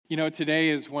You know, today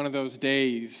is one of those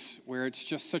days where it's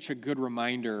just such a good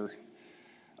reminder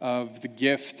of the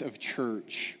gift of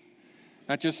church.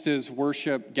 Not just as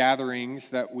worship gatherings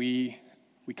that we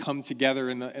come together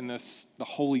in the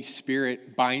Holy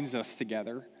Spirit binds us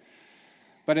together,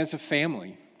 but as a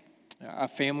family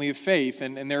of faith.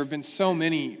 And there have been so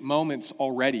many moments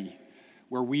already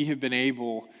where we have been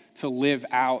able to live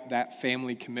out that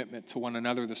family commitment to one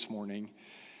another this morning,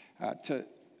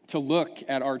 to look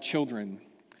at our children,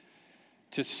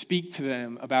 to speak to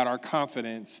them about our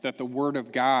confidence that the Word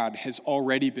of God has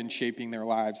already been shaping their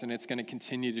lives and it's going to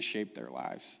continue to shape their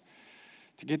lives.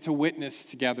 To get to witness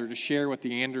together, to share with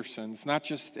the Andersons, not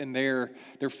just in their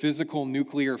physical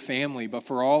nuclear family, but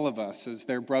for all of us as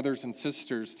their brothers and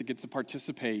sisters to get to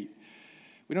participate.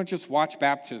 We don't just watch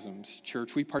baptisms,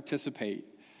 church, we participate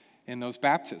in those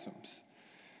baptisms.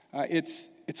 It's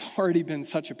already been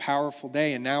such a powerful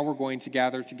day, and now we're going to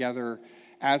gather together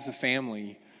as a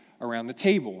family around the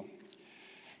table.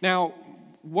 Now,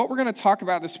 what we're going to talk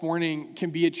about this morning can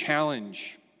be a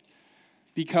challenge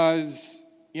because,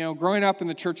 you know, growing up in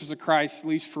the churches of Christ, at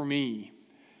least for me,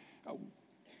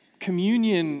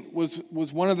 communion was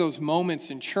one of those moments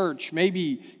in church.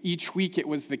 Maybe each week it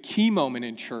was the key moment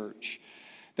in church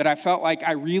that I felt like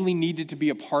I really needed to be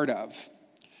a part of.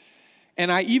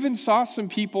 And I even saw some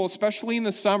people, especially in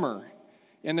the summer,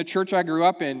 in the church I grew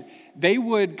up in, they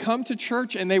would come to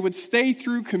church and they would stay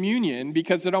through communion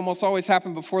because it almost always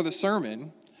happened before the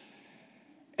sermon.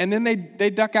 And then they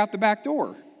duck out the back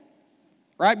door,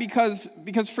 right? Because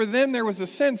for them there was a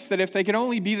sense that if they could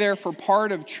only be there for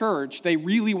part of church, they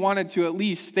really wanted to at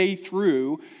least stay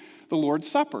through the Lord's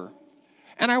Supper.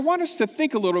 And I want us to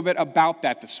think a little bit about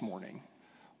that this morning.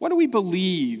 What do we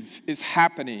believe is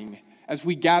happening as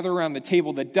we gather around the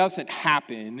table that doesn't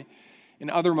happen in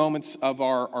other moments of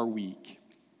our week?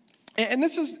 And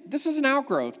this is an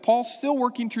outgrowth. Paul's still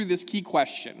working through this key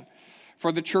question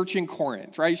for the church in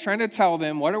Corinth, right? He's trying to tell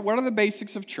them what are the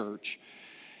basics of church.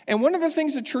 And one of the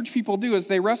things that church people do is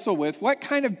they wrestle with what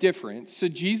kind of difference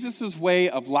should Jesus' way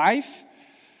of life,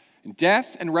 and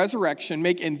death, and resurrection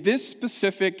make in this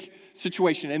specific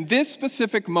situation, in this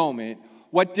specific moment,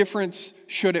 what difference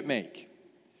should it make?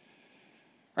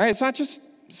 Right? It's not just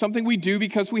something we do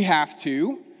because we have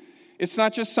to. It's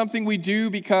not just something we do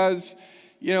because,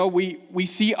 you know, we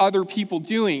see other people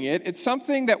doing it. It's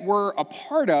something that we're a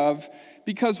part of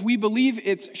because we believe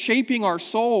it's shaping our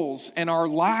souls and our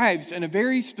lives in a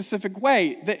very specific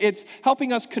way, that it's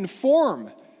helping us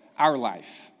conform our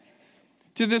life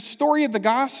to this story of the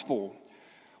gospel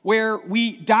where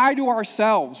we die to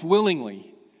ourselves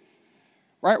willingly,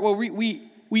 right? Well,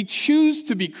 we choose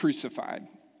to be crucified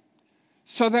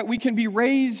so that we can be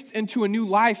raised into a new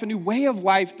life, a new way of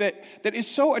life that is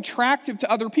so attractive to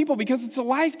other people because it's a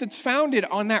life that's founded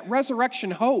on that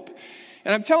resurrection hope.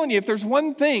 And I'm telling you, if there's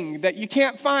one thing that you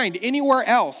can't find anywhere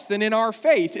else than in our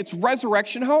faith, it's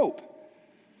resurrection hope,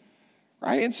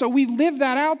 right? And so we live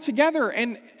that out together,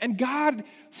 and God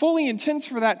fully intends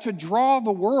for that to draw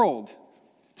the world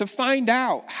to find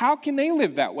out how can they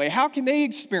live that way? How can they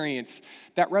experience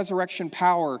that resurrection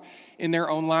power in their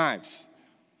own lives?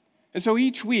 And so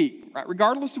each week, right,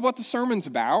 regardless of what the sermon's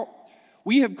about,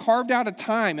 we have carved out a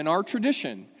time in our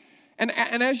tradition. And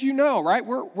as you know, right,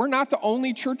 we're not the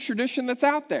only church tradition that's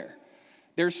out there.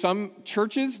 There's some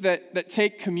churches that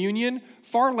take communion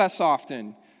far less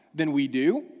often than we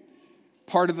do.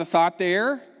 Part of the thought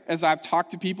there, as I've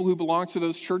talked to people who belong to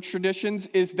those church traditions,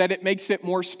 is that it makes it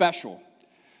more special.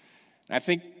 I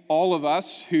think all of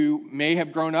us who may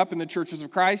have grown up in the churches of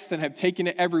Christ and have taken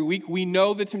it every week, we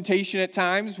know the temptation at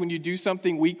times when you do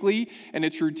something weekly and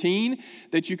it's routine,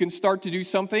 that you can start to do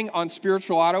something on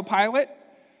spiritual autopilot,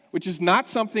 which is not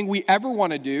something we ever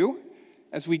want to do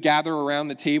as we gather around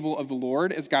the table of the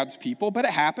Lord as God's people, but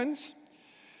it happens.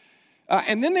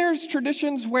 And then there's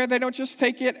traditions where they don't just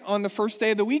take it on the first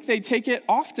day of the week, they take it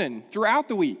often throughout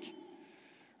the week.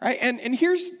 Right? And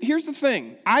here's the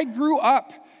thing. I grew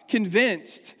up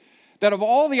convinced that of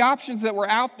all the options that were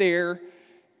out there,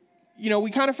 you know, we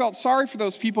kind of felt sorry for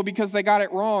those people because they got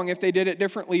it wrong if they did it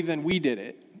differently than we did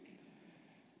it.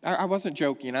 I wasn't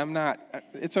joking. I'm not.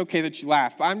 It's okay that you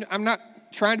laugh. But I'm not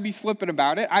trying to be flippant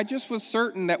about it. I just was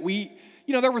certain that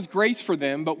there was grace for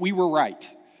them, but we were right.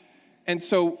 And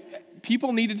so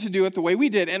people needed to do it the way we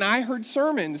did. And I heard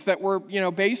sermons that were,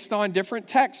 based on different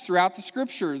texts throughout the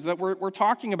scriptures that were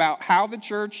talking about how the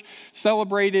church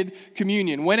celebrated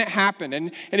communion, when it happened.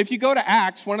 And if you go to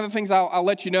Acts, one of the things I'll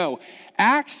let you know,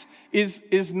 Acts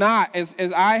is not, as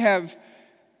I've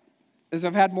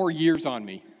had more years on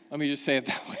me, let me just say it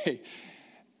that way.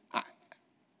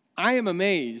 I am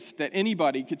amazed that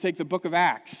anybody could take the book of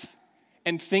Acts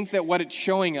and think that what it's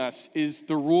showing us is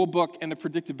the rule book and the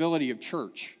predictability of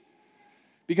church.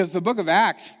 Because the book of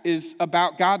Acts is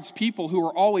about God's people who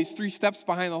are always 3 steps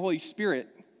behind the Holy Spirit,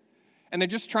 and they're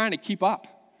just trying to keep up,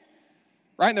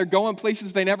 right? And they're going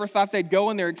places they never thought they'd go,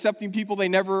 and they're accepting people they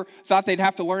never thought they'd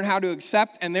have to learn how to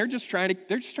accept, and they're just trying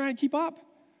to keep up,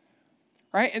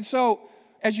 right? And so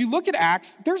as you look at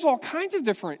Acts, there's all kinds of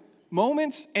different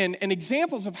moments and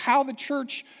examples of how the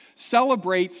church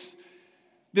celebrates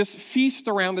this feast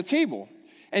around the table.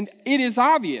 And it is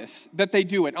obvious that they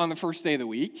do it on the first day of the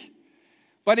week,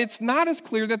 but it's not as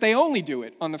clear that they only do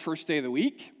it on the first day of the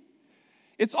week.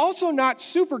 It's also not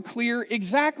super clear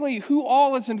exactly who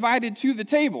all is invited to the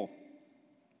table.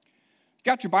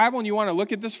 Got your Bible and you want to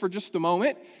look at this for just a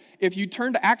moment? If you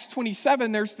turn to Acts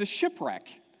 27, there's this shipwreck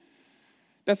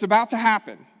that's about to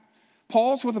happen.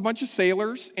 Paul's with a bunch of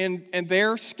sailors, and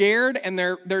they're scared, and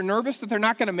they're nervous that they're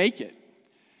not going to make it.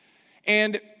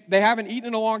 And they haven't eaten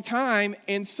in a long time,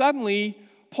 and suddenly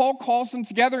Paul calls them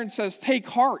together and says, take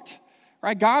heart.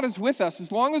 Right? God is with us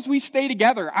as long as we stay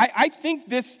together. I think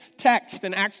this text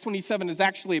in Acts 27 is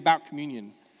actually about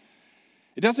communion.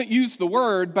 It doesn't use the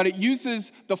word, but it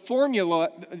uses the formula.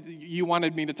 You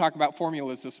wanted me to talk about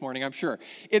formulas this morning, I'm sure.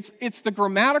 It's the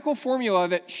grammatical formula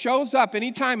that shows up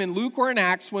anytime in Luke or in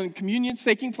Acts when communion's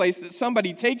taking place, that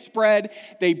somebody takes bread,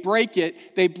 they break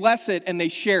it, they bless it, and they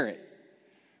share it.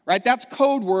 Right? That's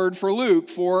code word for Luke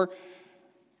for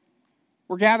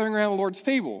we're gathering around the Lord's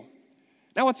table.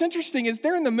 Now, what's interesting is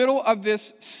they're in the middle of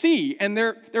this sea, and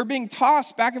they're being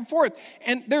tossed back and forth.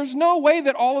 And there's no way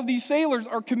that all of these sailors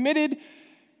are committed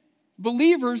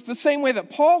believers the same way that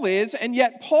Paul is, and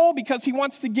yet Paul, because he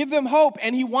wants to give them hope,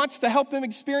 and he wants to help them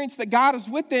experience that God is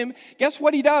with them, guess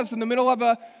what he does in the middle of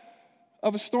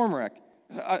a storm wreck,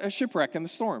 a shipwreck in the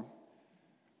storm?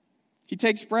 He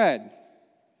takes bread,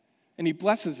 and he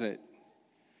blesses it,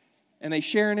 and they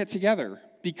share in it together,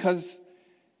 because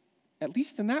at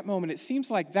least in that moment, it seems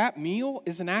like that meal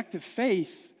is an act of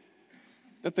faith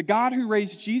that the God who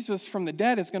raised Jesus from the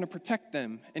dead is going to protect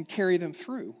them and carry them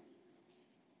through.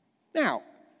 Now,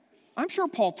 I'm sure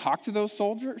Paul talked to those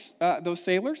soldiers, those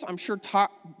sailors. I'm sure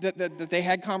that they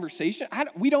had conversation.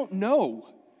 We don't know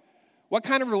what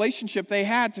kind of relationship they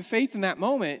had to faith in that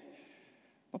moment,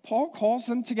 but Paul calls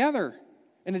them together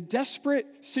in a desperate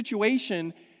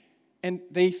situation, and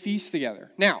they feast together.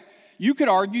 Now, you could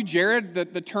argue, Jared,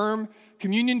 that the term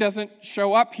communion doesn't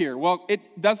show up here. Well,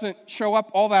 it doesn't show up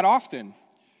all that often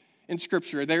in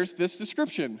Scripture. There's this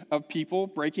description of people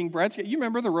breaking bread. You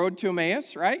remember the road to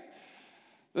Emmaus, right?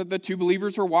 The 2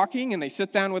 believers are walking, and they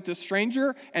sit down with this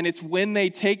stranger, and it's when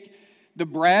they take the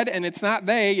bread, and it's not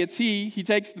they, it's he. He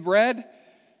takes the bread,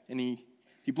 and he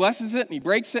blesses it, and he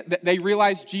breaks it. They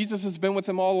realize Jesus has been with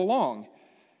them all along.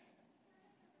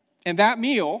 And that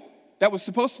meal, that was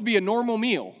supposed to be a normal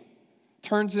meal,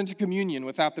 turns into communion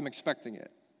without them expecting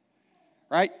it,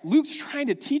 right? Luke's trying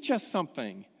to teach us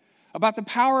something about the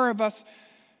power of us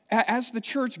as the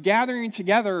church gathering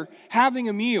together, having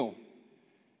a meal,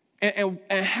 and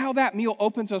how that meal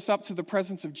opens us up to the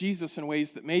presence of Jesus in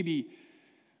ways that maybe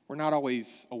we're not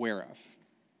always aware of.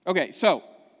 Okay, so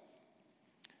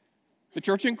the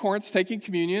church in Corinth's taking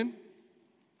communion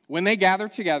when they gather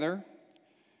together,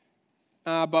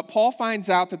 but Paul finds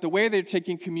out that the way they're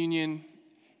taking communion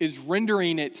is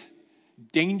rendering it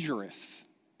dangerous.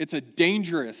 It's a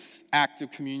dangerous act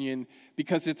of communion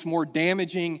because it's more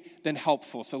damaging than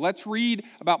helpful. So let's read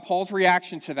about Paul's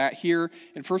reaction to that here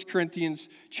in 1 Corinthians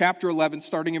chapter 11,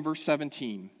 starting in verse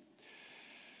 17.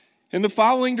 In the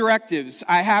following directives,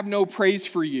 I have no praise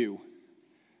for you,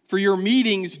 for your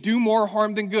meetings do more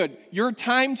harm than good. Your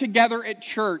time together at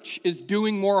church is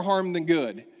doing more harm than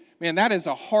good. Man, that is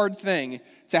a hard thing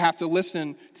to have to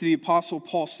listen to the Apostle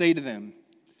Paul say to them.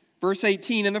 Verse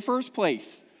 18, in the first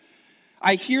place,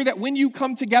 I hear that when you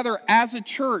come together as a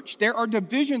church, there are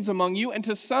divisions among you, and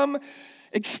to some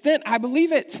extent I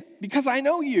believe it, because I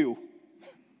know you,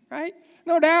 right?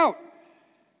 No doubt.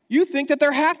 You think that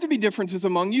there have to be differences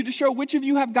among you to show which of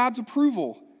you have God's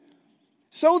approval.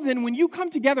 So then, when you come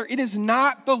together, it is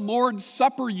not the Lord's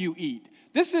Supper you eat.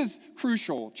 This is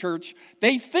crucial, church.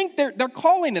 They think they're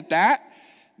calling it that.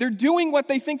 They're doing what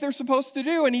they think they're supposed to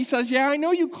do. And he says, yeah, I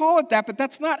know you call it that, but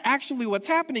that's not actually what's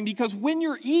happening, because when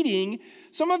you're eating,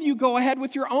 some of you go ahead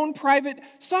with your own private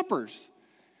suppers.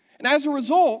 And as a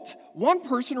result, one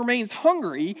person remains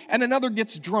hungry and another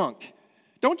gets drunk.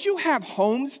 Don't you have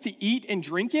homes to eat and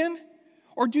drink in?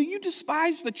 Or do you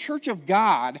despise the church of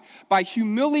God by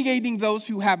humiliating those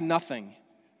who have nothing?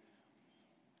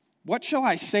 What shall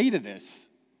I say to this?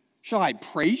 Shall I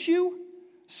praise you?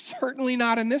 Certainly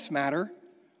not in this matter.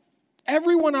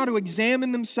 Everyone ought to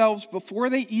examine themselves before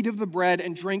they eat of the bread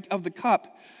and drink of the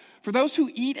cup. For those who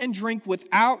eat and drink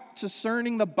without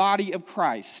discerning the body of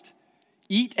Christ,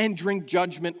 eat and drink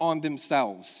judgment on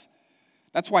themselves.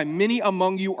 That's why many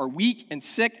among you are weak and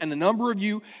sick, and a number of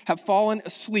you have fallen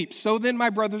asleep. So then, my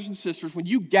brothers and sisters, when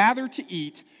you gather to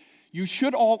eat, you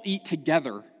should all eat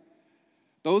together.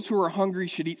 Those who are hungry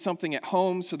should eat something at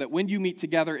home, so that when you meet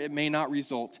together, it may not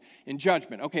result in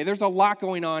judgment. Okay, there's a lot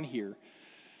going on here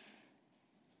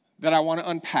that I want to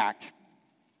unpack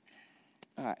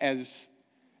as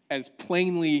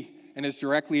plainly and as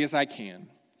directly as I can.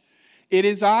 It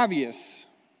is obvious,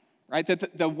 right,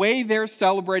 that the way they're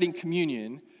celebrating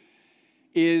communion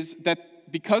is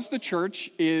that because the church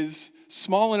is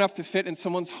small enough to fit in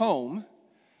someone's home,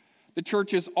 the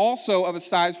church is also of a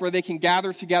size where they can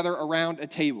gather together around a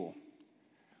table.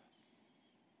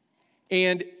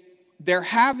 And they're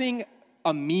having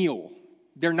a meal.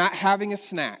 They're not having a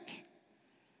snack.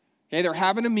 Okay, they're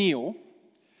having a meal.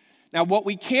 Now, what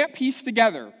we can't piece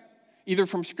together, either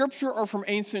from Scripture or from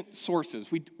ancient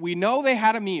sources, we know they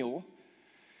had a meal.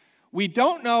 We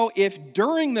don't know if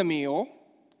during the meal,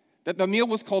 that the meal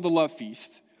was called a love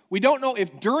feast. We don't know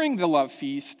if during the love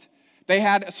feast, they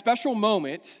had a special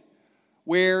moment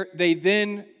where they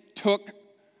then took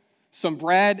some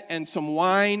bread and some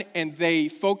wine and they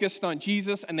focused on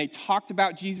Jesus and they talked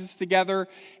about Jesus together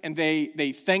and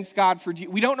they thanked God for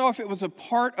Jesus. We don't know if it was a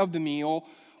part of the meal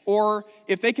or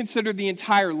if they considered the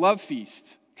entire love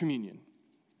feast communion.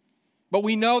 But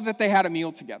we know that they had a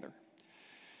meal together.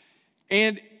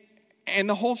 And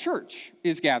the whole church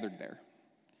is gathered there,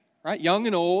 right? Young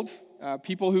and old,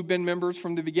 people who've been members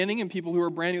from the beginning and people who are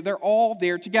brand new, they're all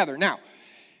there together. Now,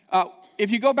 if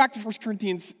you go back to 1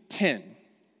 Corinthians 10,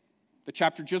 the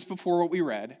chapter just before what we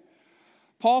read,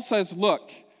 Paul says,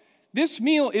 look, this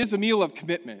meal is a meal of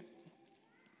commitment.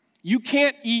 You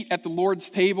can't eat at the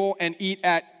Lord's table and eat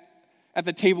at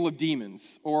the table of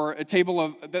demons or a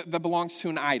table that belongs to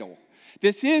an idol.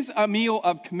 This is a meal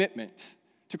of commitment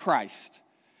to Christ.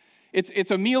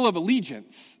 It's a meal of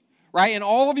allegiance, right? And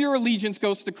all of your allegiance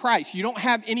goes to Christ. You don't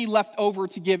have any left over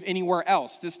to give anywhere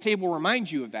else. This table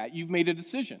reminds you of that. You've made a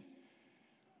decision.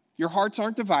 Your hearts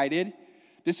aren't divided.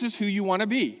 This is who you want to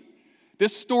be.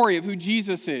 This story of who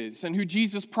Jesus is and who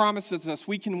Jesus promises us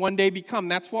we can one day become,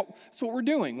 that's what we're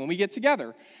doing when we get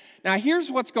together. Now,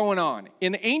 here's what's going on.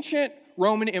 In the ancient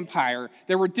Roman Empire,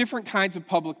 there were different kinds of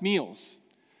public meals.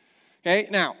 Okay,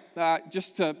 now,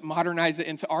 just to modernize it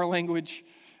into our language,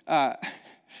 there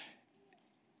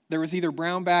was either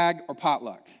brown bag or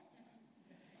potluck.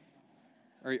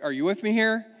 Are you with me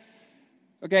here?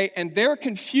 Okay, and they're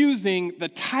confusing the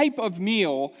type of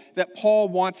meal that Paul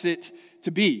wants it to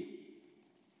be.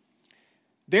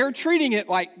 They're treating it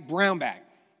like brown bag.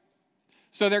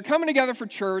 So they're coming together for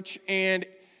church, and,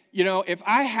 if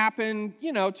I happen,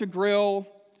 to grill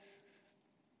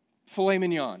filet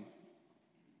mignon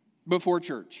before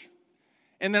church,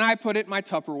 and then I put it in my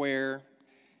Tupperware,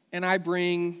 and I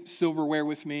bring silverware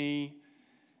with me,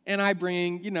 and I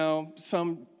bring,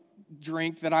 some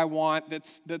drink that I want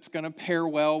that's going to pair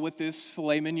well with this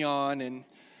filet mignon, and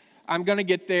I'm going to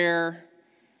get there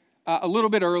a little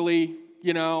bit early,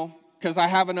 because I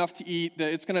have enough to eat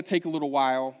that it's going to take a little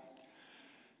while.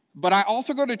 But I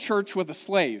also go to church with a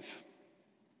slave,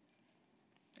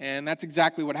 and that's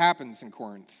exactly what happens in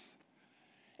Corinth.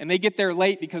 And they get there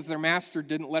late because their master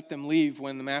didn't let them leave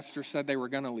when the master said they were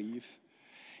going to leave.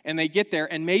 And they get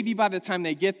there, and maybe by the time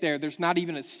they get there, there's not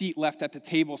even a seat left at the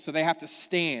table, so they have to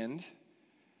stand.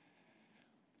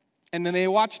 And then they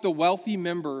watch the wealthy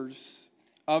members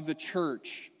of the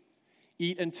church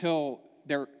eat until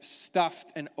they're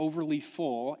stuffed and overly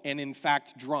full, and in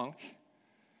fact drunk.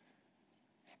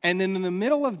 And then in the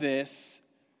middle of this,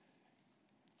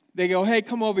 they go, hey,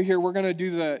 come over here, we're going to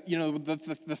do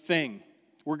the thing.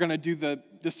 We're going to do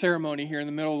the ceremony here in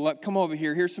the middle. Come over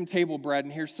here. Here's some table bread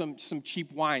and here's some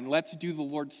cheap wine. Let's do the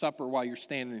Lord's Supper while you're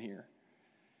standing here.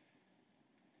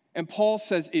 And Paul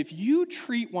says, if you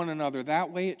treat one another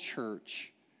that way at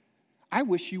church, I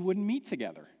wish you wouldn't meet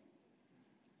together.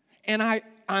 And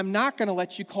I'm not going to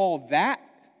let you call that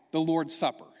the Lord's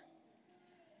Supper,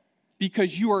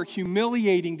 because you are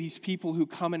humiliating these people who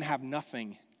come and have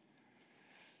nothing.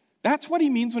 That's what he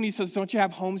means when he says, don't you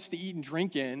have homes to eat and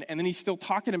drink in? And then he's still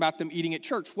talking about them eating at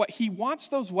church. What he wants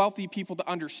those wealthy people to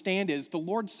understand is the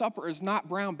Lord's Supper is not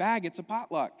brown bag, it's a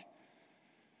potluck.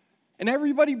 And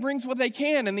everybody brings what they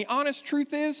can. And the honest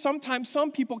truth is, sometimes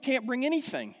some people can't bring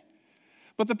anything.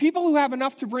 But the people who have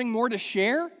enough to bring more to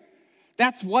share,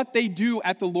 that's what they do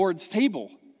at the Lord's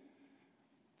table.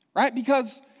 Right?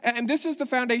 Because, and this is the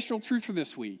foundational truth for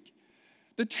this week.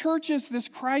 The church is this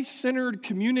Christ-centered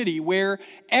community where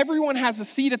everyone has a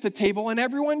seat at the table and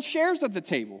everyone shares at the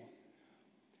table.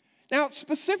 Now,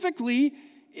 specifically,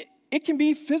 it can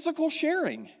be physical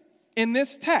sharing in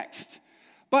this text.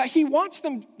 But he wants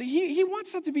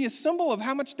that to be a symbol of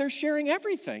how much they're sharing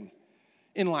everything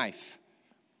in life.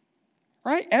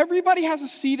 Right? Everybody has a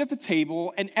seat at the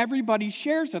table and everybody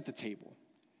shares at the table.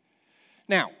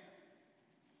 Now,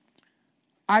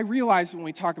 I realize when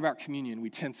we talk about communion, we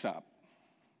tense up.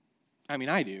 I mean,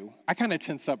 I do. I kind of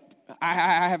tense up.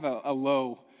 I have a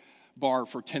low bar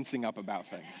for tensing up about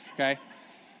things, okay?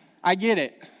 I get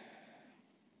it.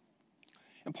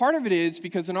 And part of it is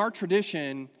because in our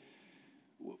tradition,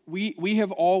 we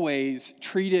have always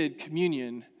treated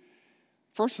communion,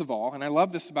 first of all, and I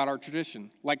love this about our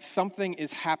tradition, like something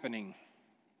is happening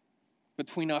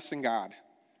between us and God.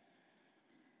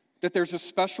 That there's a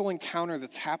special encounter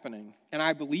that's happening, and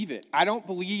I believe it. I don't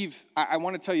believe, I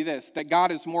want to tell you this, that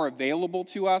God is more available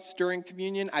to us during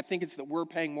communion. I think it's that we're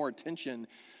paying more attention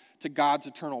to God's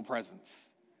eternal presence.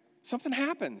 Something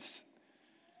happens.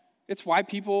 It's why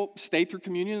people stay through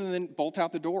communion and then bolt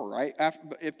out the door, right?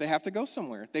 If they have to go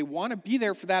somewhere. They want to be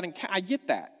there for that encounter. I get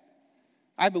that.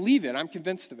 I believe it. I'm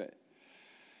convinced of it.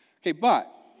 Okay,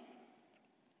 but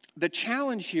the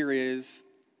challenge here is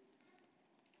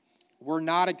we're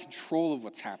not in control of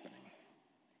what's happening.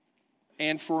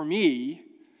 And for me,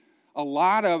 a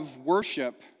lot of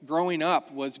worship growing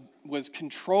up was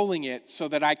controlling it so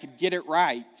that I could get it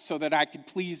right, so that I could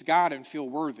please God and feel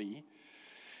worthy.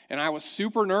 And I was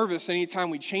super nervous anytime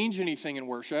we change anything in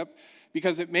worship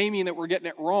because it may mean that we're getting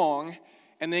it wrong,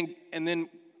 and then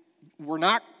we're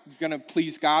not going to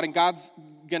please God, and God's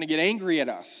going to get angry at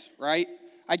us, right?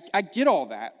 I get all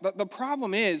that. But the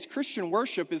problem is Christian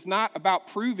worship is not about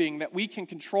proving that we can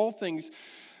control things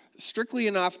strictly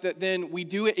enough that then we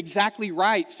do it exactly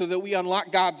right so that we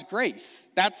unlock God's grace.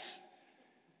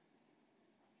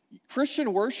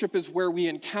 Christian worship is where we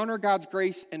encounter God's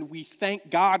grace and we thank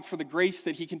God for the grace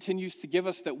that he continues to give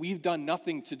us that we've done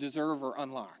nothing to deserve or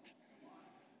unlock.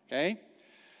 Okay?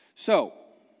 So,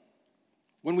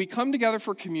 when we come together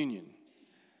for communion,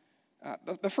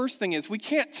 the first thing is we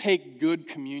can't take good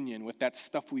communion with that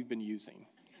stuff we've been using.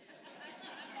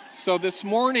 So this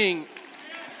morning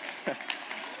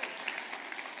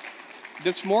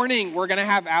we're going to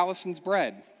have Allison's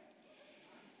bread.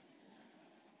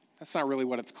 That's not really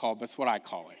what it's called, but it's what I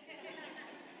call it.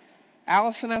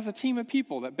 Allison has a team of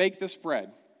people that bake this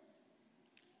bread.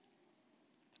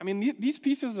 I mean, these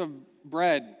pieces of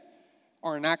bread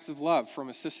are an act of love from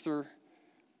a sister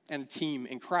and a team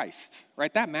in Christ,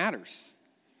 right? That matters.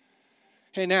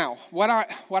 Okay, now, what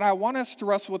I want us to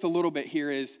wrestle with a little bit here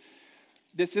is,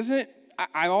 this isn't,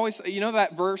 I always, you know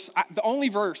that verse, the only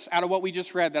verse out of what we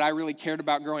just read that I really cared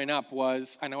about growing up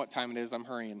was, I know what time it is, I'm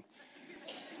hurrying,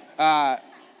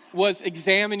 was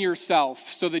examine yourself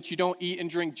so that you don't eat and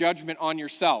drink judgment on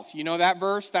yourself. You know that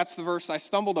verse? That's the verse I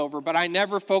stumbled over, but I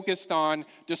never focused on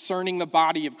discerning the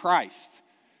body of Christ.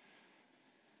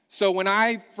 So when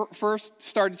I first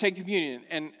started taking communion,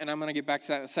 and I'm going to get back to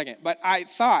that in a second, but I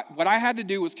thought what I had to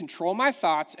do was control my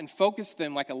thoughts and focus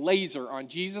them like a laser on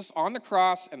Jesus on the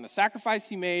cross and the sacrifice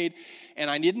he made, and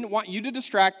I didn't want you to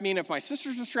distract me, and if my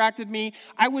sisters distracted me,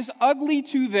 I was ugly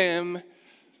to them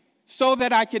so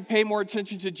that I could pay more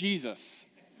attention to Jesus.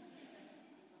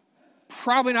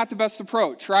 Probably not the best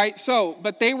approach, right?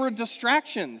 But they were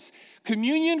distractions.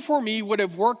 Communion for me would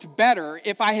have worked better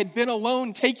if I had been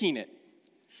alone taking it.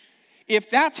 If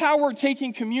that's how we're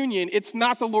taking communion, it's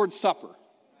not the Lord's Supper,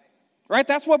 right?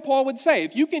 That's what Paul would say.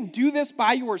 If you can do this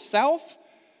by yourself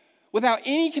without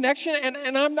any connection,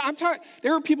 and I'm talking,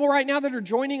 there are people right now that are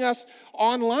joining us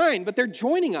online, but they're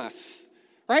joining us,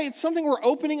 right? It's something we're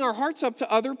opening our hearts up to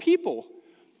other people.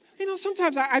 You know,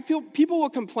 sometimes I feel people will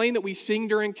complain that we sing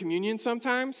during communion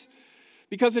sometimes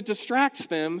because it distracts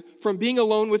them from being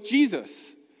alone with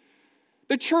Jesus.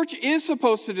 The church is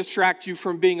supposed to distract you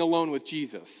from being alone with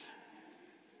Jesus.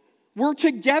 We're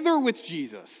together with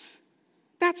Jesus.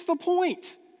 That's the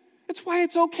point. It's why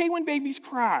it's okay when babies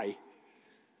cry.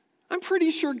 I'm pretty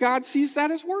sure God sees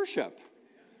that as worship.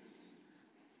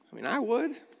 I mean, I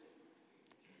would.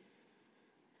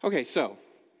 Okay, so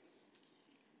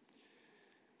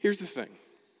here's the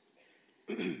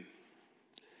thing.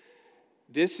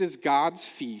 This is God's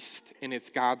feast, and it's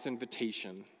God's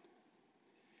invitation.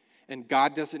 And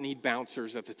God doesn't need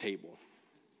bouncers at the table.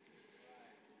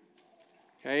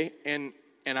 Okay, and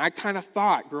I kind of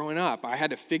thought growing up, I had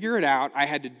to figure it out, I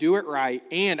had to do it right,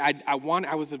 and I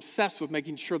was obsessed with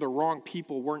making sure the wrong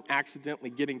people weren't accidentally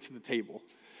getting to the table.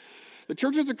 The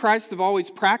churches of Christ have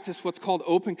always practiced what's called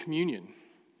open communion,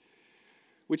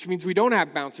 which means we don't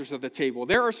have bouncers at the table.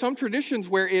 There are some traditions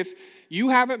where if you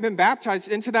haven't been baptized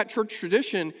into that church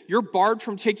tradition, you're barred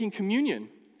from taking communion.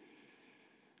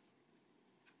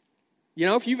 You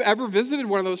know, if you've ever visited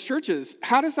one of those churches,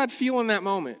 how does that feel in that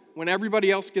moment when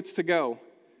everybody else gets to go?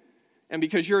 And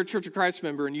because you're a Church of Christ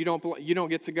member and you don't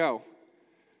get to go,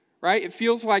 right? It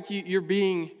feels like you're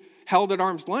being held at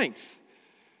arm's length.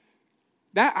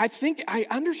 That, I think, I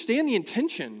understand the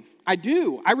intention. I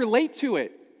do. I relate to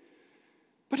it.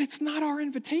 But it's not our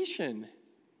invitation.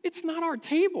 It's not our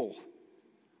table.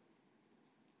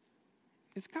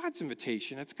 It's God's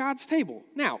invitation. It's God's table.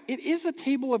 Now, it is a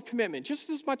table of commitment. Just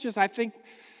as much as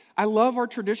I love our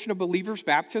tradition of believers'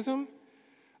 baptism,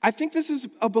 I think this is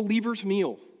a believer's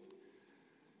meal.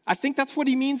 I think that's what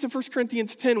he means in 1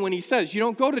 Corinthians 10 when he says, you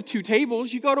don't go to 2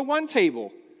 tables, you go to 1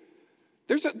 table.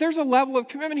 There's a level of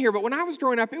commitment here, but when I was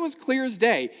growing up, it was clear as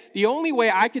day. The only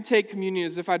way I could take communion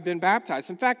is if I'd been baptized.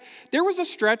 In fact, there was a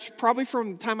stretch probably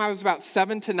from the time I was about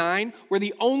 7 to 9 where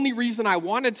the only reason I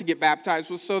wanted to get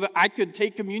baptized was so that I could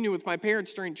take communion with my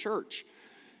parents during church.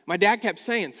 My dad kept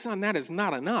saying, son, that is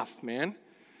not enough, man.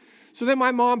 So then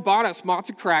my mom bought us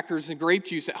matzo crackers and grape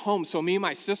juice at home so me and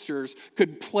my sisters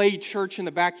could play church in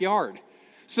the backyard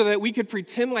so that we could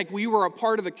pretend like we were a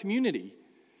part of the community.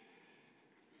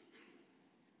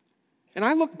 And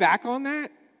I look back on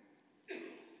that.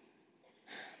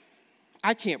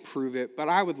 I can't prove it, but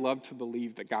I would love to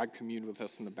believe that God communed with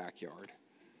us in the backyard.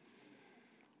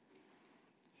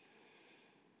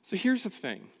 So here's the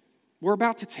thing. We're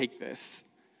about to take this,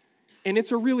 and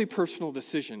it's a really personal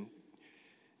decision.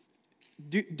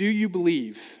 Do you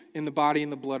believe in the body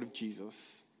and the blood of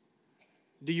Jesus?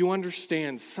 Do you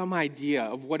understand some idea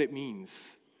of what it means?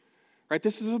 Right?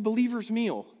 This is a believer's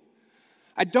meal.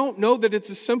 I don't know that it's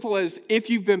as simple as if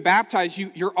you've been baptized,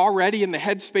 you're already in the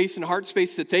head space and heart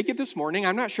space to take it this morning.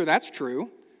 I'm not sure that's true.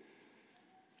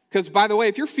 Because, by the way,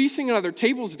 if you're feasting at other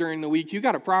tables during the week, you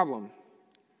got a problem.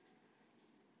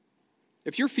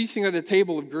 If you're feasting at the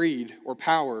table of greed or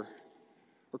power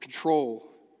or control,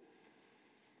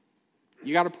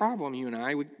 you got a problem, you and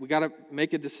I. We got to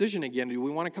make a decision again. Do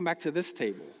we want to come back to this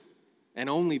table and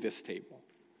only this table?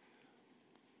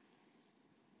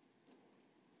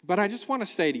 But I just want to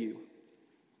say to you,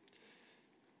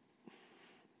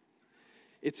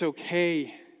 it's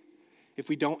okay if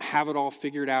we don't have it all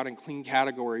figured out in clean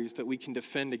categories that we can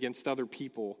defend against other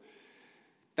people.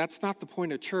 That's not the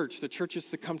point of church. The church is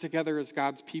to come together as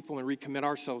God's people and recommit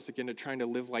ourselves again to trying to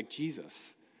live like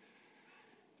Jesus.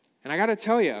 And I got to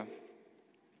tell you,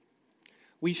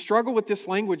 we struggle with this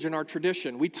language in our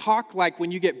tradition. We talk like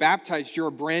when you get baptized, you're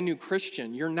a brand new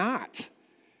Christian. You're not.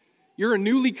 You're a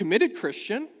newly committed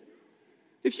Christian.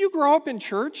 If you grow up in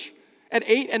church at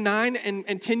 8 and 9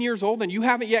 and 10 years old and you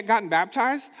haven't yet gotten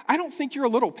baptized, I don't think you're a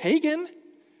little pagan.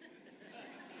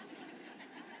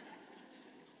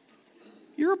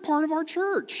 You're a part of our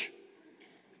church.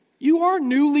 You are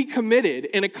newly committed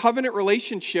in a covenant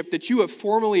relationship that you have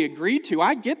formally agreed to.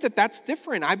 I get that that's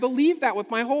different. I believe that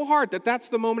with my whole heart, that that's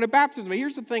the moment of baptism. But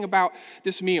here's the thing about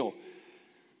this meal.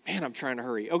 Man, I'm trying to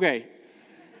hurry. Okay.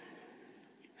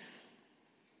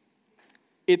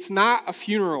 It's not a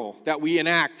funeral that we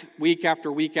enact week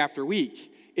after week after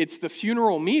week. It's the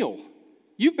funeral meal.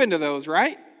 You've been to those,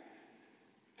 right?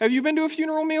 Have you been to a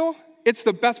funeral meal? It's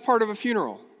the best part of a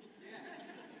funeral.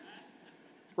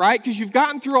 Right? Because you've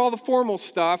gotten through all the formal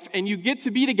stuff and you get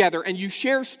to be together and you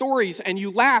share stories and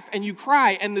you laugh and you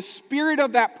cry and the spirit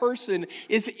of that person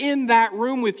is in that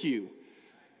room with you.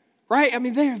 Right? I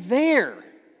mean, they're there.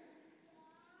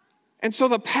 And so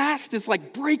the past is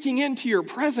like breaking into your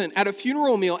present at a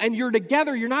funeral meal and you're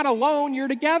together. You're not alone, you're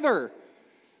together.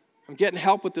 I'm getting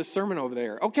help with this sermon over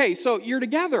there. Okay, so you're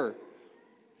together.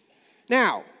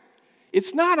 Now,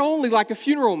 it's not only like a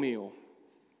funeral meal.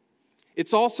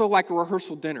 It's also like a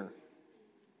rehearsal dinner,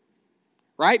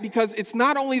 right? Because it's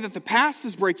not only that the past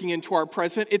is breaking into our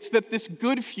present, it's that this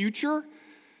good future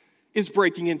is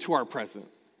breaking into our present.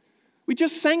 We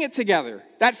just sang it together.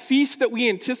 That feast that we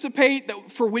anticipate,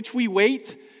 that for which we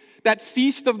wait, that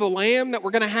feast of the Lamb that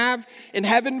we're going to have in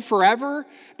heaven forever,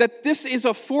 that this is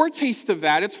a foretaste of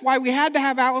that. It's why we had to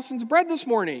have Allison's bread this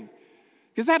morning,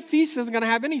 because that feast isn't going to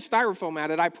have any styrofoam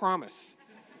at it, I promise.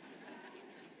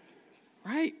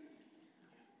 Right?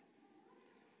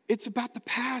 It's about the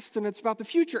past and it's about the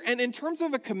future. And in terms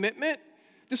of a commitment,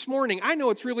 this morning, I know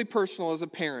it's really personal as a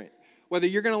parent, whether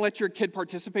you're going to let your kid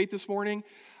participate this morning.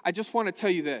 I just want to tell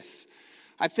you this.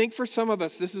 I think for some of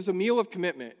us, this is a meal of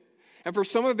commitment. And for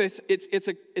some of us,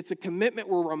 it's a commitment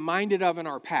we're reminded of in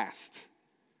our past.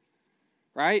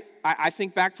 Right? I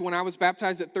think back to when I was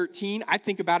baptized at 13. I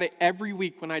think about it every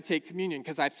week when I take communion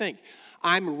because I think,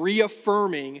 I'm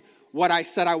reaffirming what I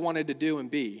said I wanted to do and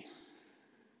be.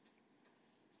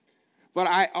 But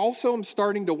I also am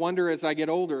starting to wonder as I get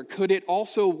older, could it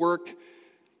also work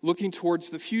looking towards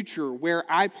the future where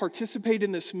I participate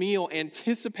in this meal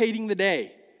anticipating the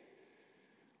day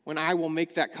when I will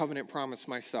make that covenant promise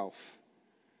myself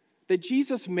that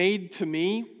Jesus made to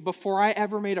me before I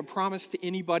ever made a promise to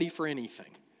anybody for anything.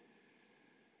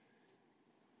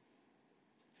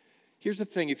 Here's the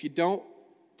thing, if you don't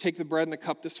take the bread and the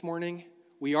cup this morning,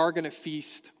 we are going to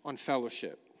feast on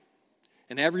fellowship.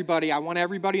 And I want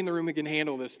everybody in the room who can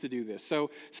handle this to do this.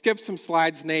 So skip some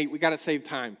slides, Nate. We got to save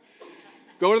time.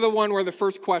 Go to the one where the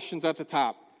first question's at the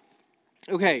top.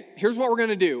 Okay, here's what we're going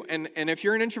to do. And if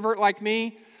you're an introvert like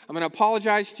me, I'm going to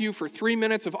apologize to you for 3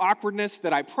 minutes of awkwardness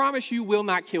that I promise you will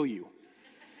not kill you.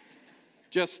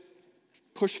 Just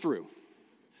push through.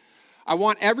 I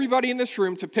want everybody in this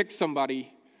room to pick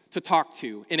somebody to talk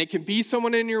to. And it can be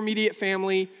someone in your immediate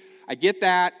family. I get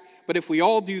that. But if we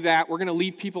all do that, we're going to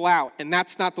leave people out. And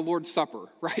that's not the Lord's Supper,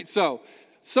 right? So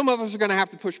some of us are going to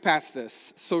have to push past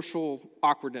this social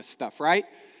awkwardness stuff, right?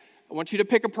 I want you to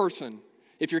pick a person.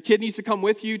 If your kid needs to come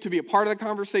with you to be a part of the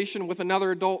conversation with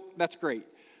another adult, that's great.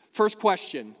 First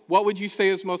question, what would you say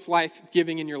is most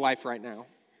life-giving in your life right now?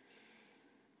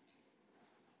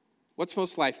 What's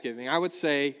most life-giving? I would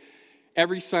say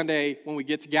every Sunday when we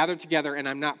get to gather together and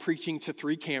I'm not preaching to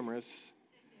 3 cameras,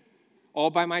 all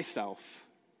by myself,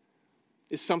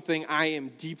 is something I am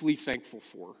deeply thankful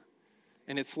for,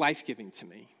 and it's life-giving to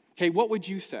me. Okay, what would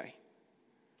you say?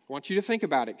 I want you to think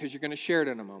about it because you're going to share it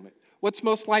in a moment. What's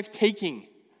most life-taking?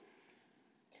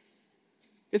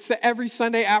 It's that every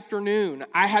Sunday afternoon,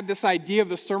 I had this idea of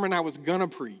the sermon I was going to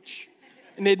preach,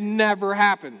 and it never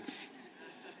happens.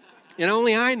 And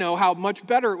only I know how much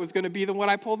better it was going to be than what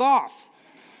I pulled off.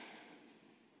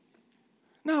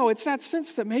 No, it's that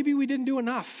sense that maybe we didn't do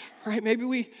enough, right? Maybe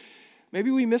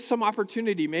we missed some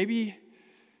opportunity. Maybe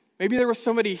there was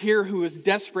somebody here who was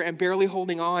desperate and barely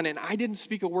holding on, and I didn't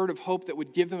speak a word of hope that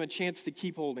would give them a chance to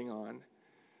keep holding on.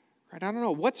 Right? I don't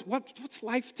know. What's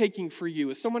life-taking for you?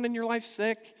 Is someone in your life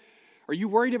sick? Are you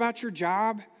worried about your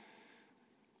job?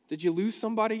 Did you lose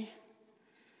somebody?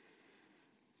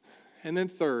 And then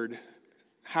third,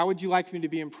 how would you like me to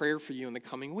be in prayer for you in the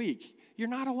coming week? You're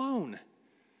not alone.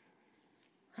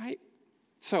 Right?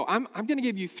 So I'm going to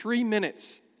give you 3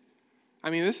 minutes. I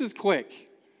mean, this is quick,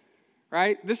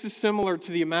 right? This is similar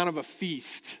to the amount of a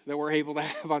feast that we're able to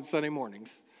have on Sunday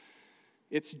mornings.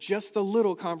 It's just a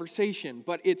little conversation,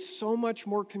 but it's so much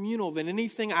more communal than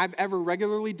anything I've ever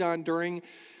regularly done during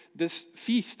this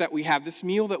feast that we have, this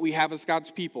meal that we have as God's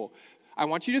people. I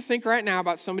want you to think right now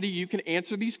about somebody you can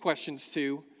answer these questions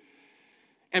to,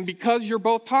 and because you're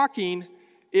both talking,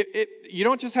 you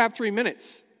don't just have 3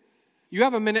 minutes. You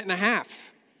have 1.5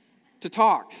 minutes to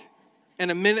talk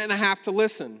and 1.5 minutes to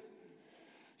listen.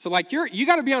 So you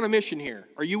got to be on a mission here.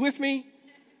 Are you with me?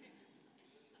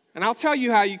 And I'll tell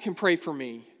you how you can pray for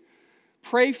me.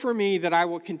 Pray for me that I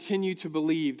will continue to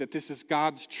believe that this is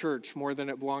God's church more than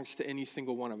it belongs to any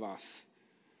single one of us.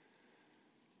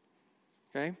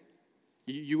 Okay?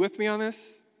 You with me on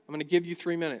this? I'm going to give you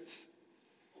 3 minutes.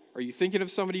 Are you thinking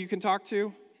of somebody you can talk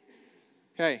to?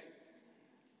 Okay.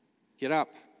 Get up.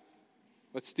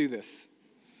 Let's do this.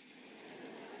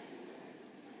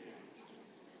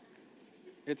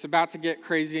 It's about to get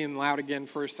crazy and loud again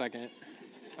for a second.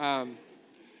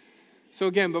 So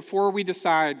again, before we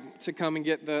decide to come and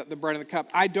get the bread and the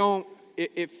cup,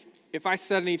 if I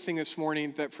said anything this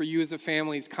morning that for you as a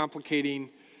family is complicating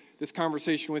this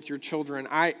conversation with your children,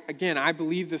 I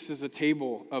believe this is a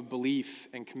table of belief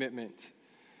and commitment.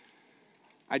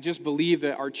 I just believe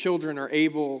that our children are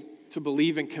able to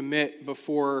believe and commit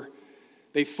before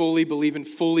they fully believe and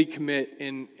fully commit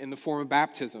in the form of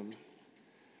baptism.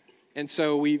 And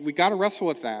so we got to wrestle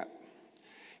with that.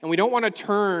 And we don't want to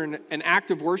turn an act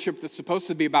of worship that's supposed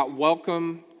to be about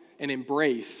welcome and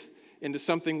embrace into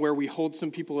something where we hold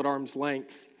some people at arm's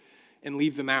length and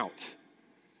leave them out.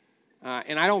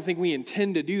 And I don't think we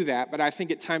intend to do that, but I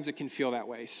think at times it can feel that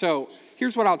way. So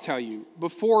here's what I'll tell you.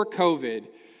 Before COVID,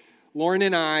 Lauren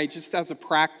and I, just as a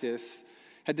practice,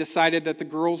 had decided that the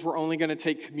girls were only going to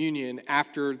take communion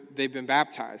after they've been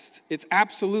baptized. It's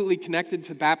absolutely connected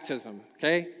to baptism,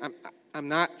 okay? I'm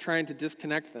not trying to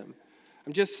disconnect them.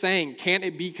 I'm just saying, can't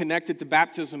it be connected to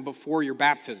baptism before your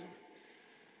baptism?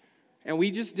 And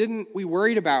we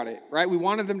worried about it, right? We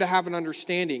wanted them to have an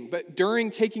understanding. But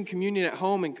during taking communion at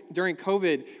home and during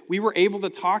COVID, we were able to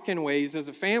talk in ways as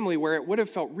a family where it would have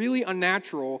felt really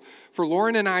unnatural for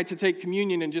Lauren and I to take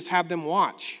communion and just have them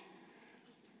watch.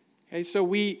 Okay, so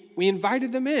we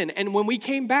invited them in. And when we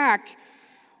came back,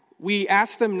 we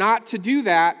asked them not to do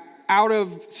that out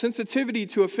of sensitivity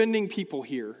to offending people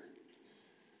here.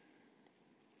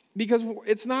 Because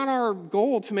it's not our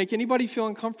goal to make anybody feel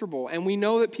uncomfortable. And we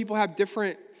know that people have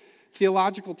different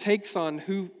theological takes on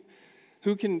who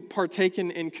can partake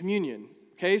in communion.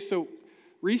 Okay, so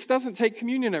Reese doesn't take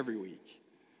communion every week.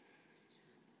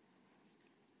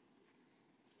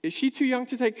 Is she too young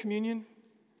to take communion?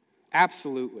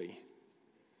 Absolutely.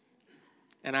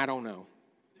 And I don't know.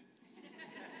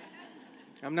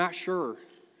 I'm not sure.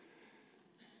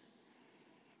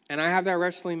 And I have that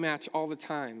wrestling match all the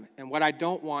time. And what I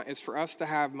don't want is for us to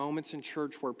have moments in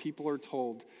church where people are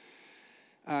told,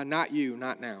 not you,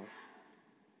 not now.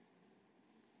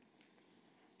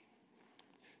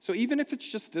 So even if it's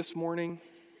just this morning,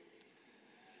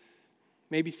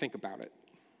 maybe think about it,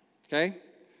 okay?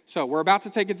 So we're about to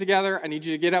take it together. I need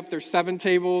you to get up. There's 7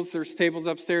 tables. There's tables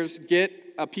upstairs. Get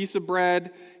a piece of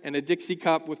bread and a Dixie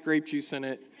cup with grape juice in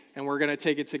it, and we're going to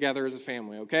take it together as a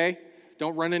family, okay?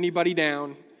 Don't run anybody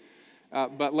down.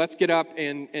 But let's get up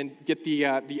and get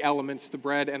the elements, the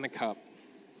bread and the cup.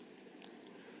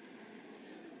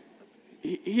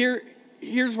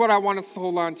 Here's what I want us to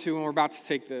hold on to when we're about to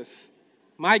take this.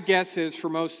 My guess is for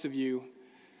most of you,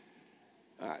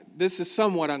 this is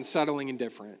somewhat unsettling and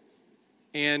different.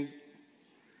 And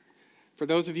for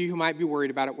those of you who might be worried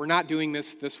about it, we're not doing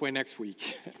this way next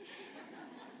week.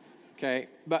 Okay,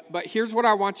 but here's what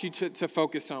I want you to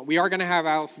focus on. We are going to have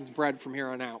Allison's bread from here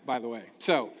on out, by the way.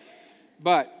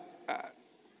 But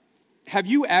have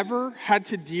you ever had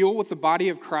to deal with the body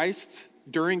of Christ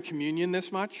during communion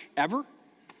this much? Ever?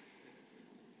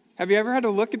 Have you ever had to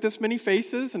look at this many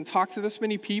faces and talk to this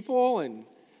many people? And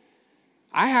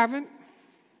I haven't.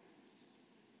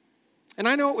 And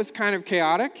I know it was kind of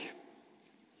chaotic,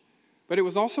 but it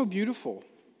was also beautiful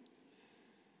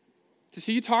to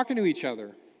see you talking to each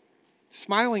other,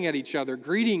 smiling at each other,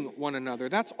 greeting one another.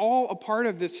 That's all a part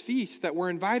of this feast that we're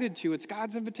invited to. It's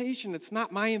God's invitation. It's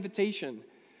not my invitation.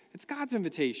 It's God's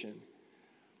invitation.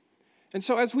 And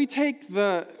so as we take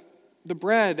the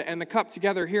bread and the cup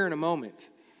together here in a moment,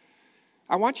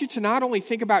 I want you to not only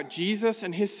think about Jesus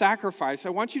and his sacrifice,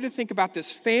 I want you to think about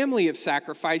this family of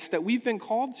sacrifice that we've been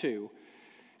called to.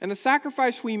 And the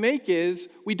sacrifice we make is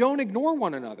we don't ignore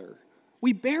one another.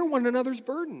 We bear one another's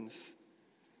burdens.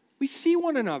 We see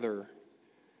one another.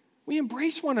 We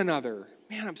embrace one another.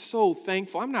 Man, I'm so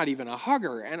thankful. I'm not even a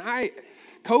hugger. And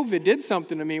COVID did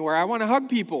something to me where I want to hug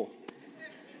people.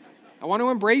 I want to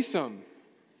embrace them.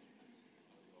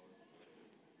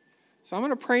 So I'm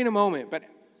going to pray in a moment.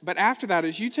 But after that,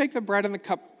 as you take the bread and the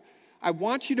cup, I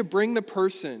want you to bring the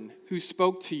person who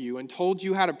spoke to you and told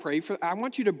you how to pray for. I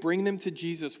want you to bring them to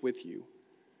Jesus with you.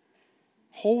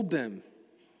 Hold them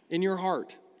in your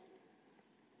heart.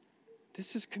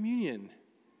 This is communion.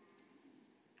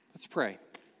 Let's pray.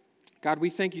 God,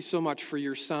 we thank you so much for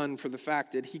your Son, for the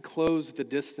fact that he closed the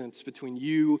distance between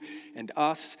you and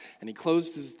us, and he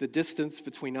closed the distance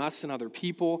between us and other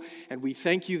people. And we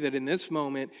thank you that in this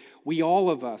moment, all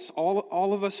of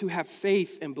us who have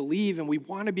faith and believe and we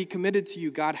want to be committed to you,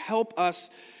 God, help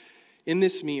us in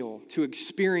this meal to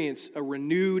experience a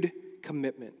renewed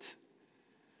commitment.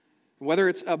 Whether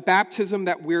it's a baptism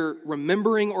that we're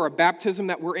remembering or a baptism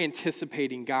that we're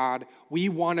anticipating, God, we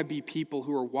want to be people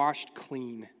who are washed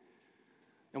clean.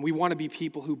 And we want to be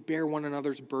people who bear one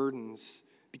another's burdens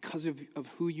because of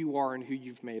who you are and who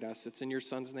you've made us. It's in your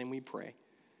Son's name we pray.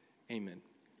 Amen.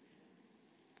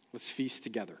 Let's feast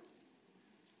together.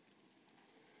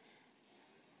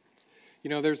 You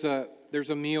know, there's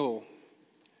a meal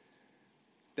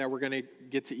that we're going to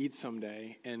get to eat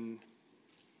someday, and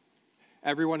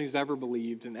everyone who's ever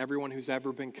believed and everyone who's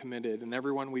ever been committed and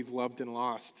everyone we've loved and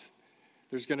lost,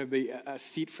 there's going to be a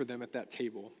seat for them at that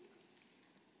table.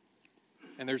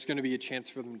 And there's going to be a chance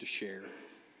for them to share.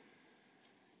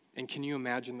 And can you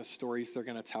imagine the stories they're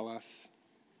going to tell us?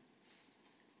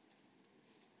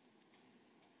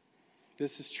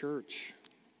 This is church.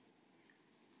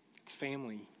 It's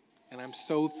family. And I'm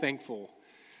so thankful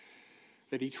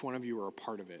that each one of you are a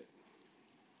part of it.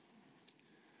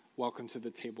 Welcome to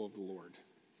the table of the Lord.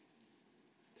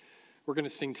 We're going to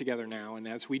sing together now, and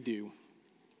as we do,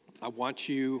 I want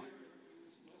you...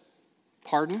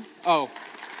 Pardon? Oh,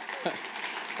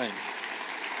 thanks.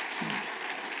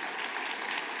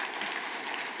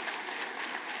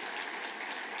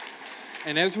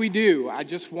 And as we do, I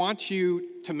just want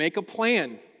you to make a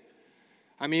plan.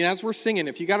 I mean, as we're singing,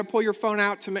 if you got to pull your phone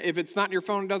out, if it's not your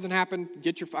phone, it doesn't happen,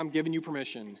 I'm giving you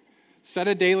permission. Set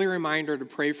a daily reminder to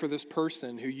pray for this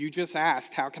person who you just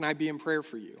asked, how can I be in prayer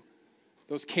for you?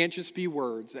 Those can't just be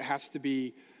words. It has to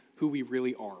be who we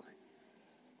really are.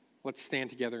 Let's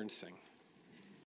stand together and sing.